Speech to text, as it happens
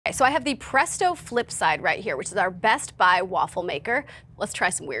So I have the Presto Flip Side right here, which is our Best Buy waffle maker. Let's try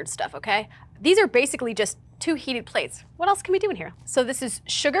some weird stuff, okay? These are basically just 2 heated plates. What else can we do in here? So this is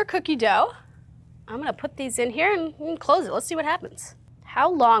sugar cookie dough. I'm gonna put these in here and close it. Let's see what happens. How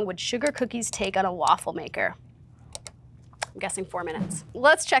long would sugar cookies take on a waffle maker? I'm guessing 4 minutes.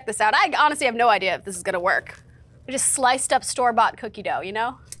 Let's check this out. I honestly have no idea if this is gonna work. We just sliced up store-bought cookie dough, you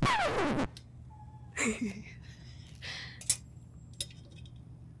know?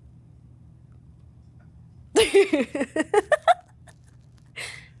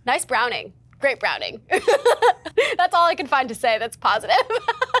 Nice browning. Great browning. That's all I can find to say that's positive.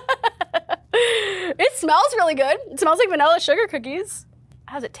 It smells really good. It smells like vanilla sugar cookies.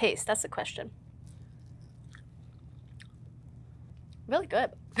 How's it taste? That's the question. Really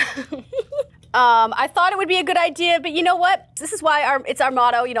good. I thought it would be a good idea, but you know what? This is why it's our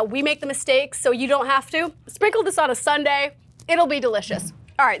motto, you know, we make the mistakes so you don't have to. Sprinkle this on a sundae. It'll be delicious.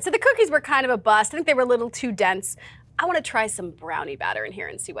 All right, so the cookies were kind of a bust. I think they were a little too dense. I want to try some brownie batter in here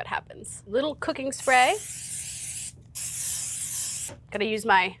and see what happens. Little cooking spray. Gonna use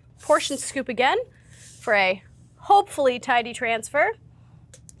my portion scoop again for a hopefully tidy transfer.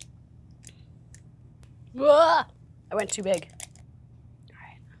 Whoa, I went too big. All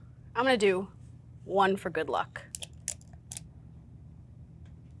right, I'm gonna do 1 for good luck.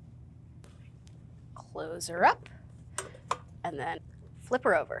 Close her up and then flip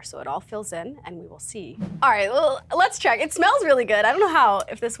her over so it all fills in and we will see. All right, well, let's check. It smells really good. I don't know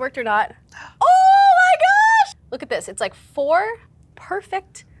if this worked or not. Oh my gosh! Look at this, it's like 4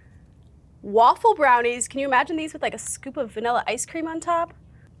 perfect waffle brownies. Can you imagine these with like a scoop of vanilla ice cream on top?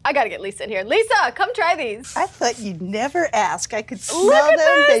 I gotta get Lisa in here. Lisa, come try these. I thought you'd never ask. I could smell them.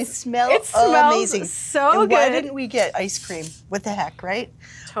 This. They smell amazing. So and good. Why didn't we get ice cream? What the heck, right?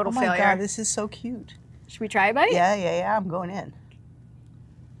 Total failure. Oh my failure. God, this is so cute. Should we try a bite? Yeah, I'm going in.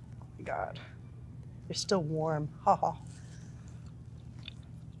 Oh my God. They're still warm. Ha ha.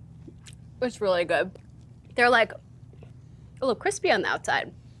 It's really good. They're like a little crispy on the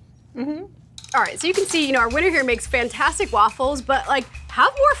outside. Mm-hmm. All right, so you can see, you know, our winner here makes fantastic waffles, but like,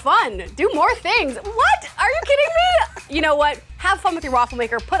 have more fun. Do more things. What? Are you kidding me? You know what? Have fun with your waffle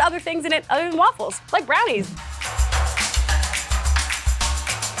maker. Put other things in it other than waffles, like brownies.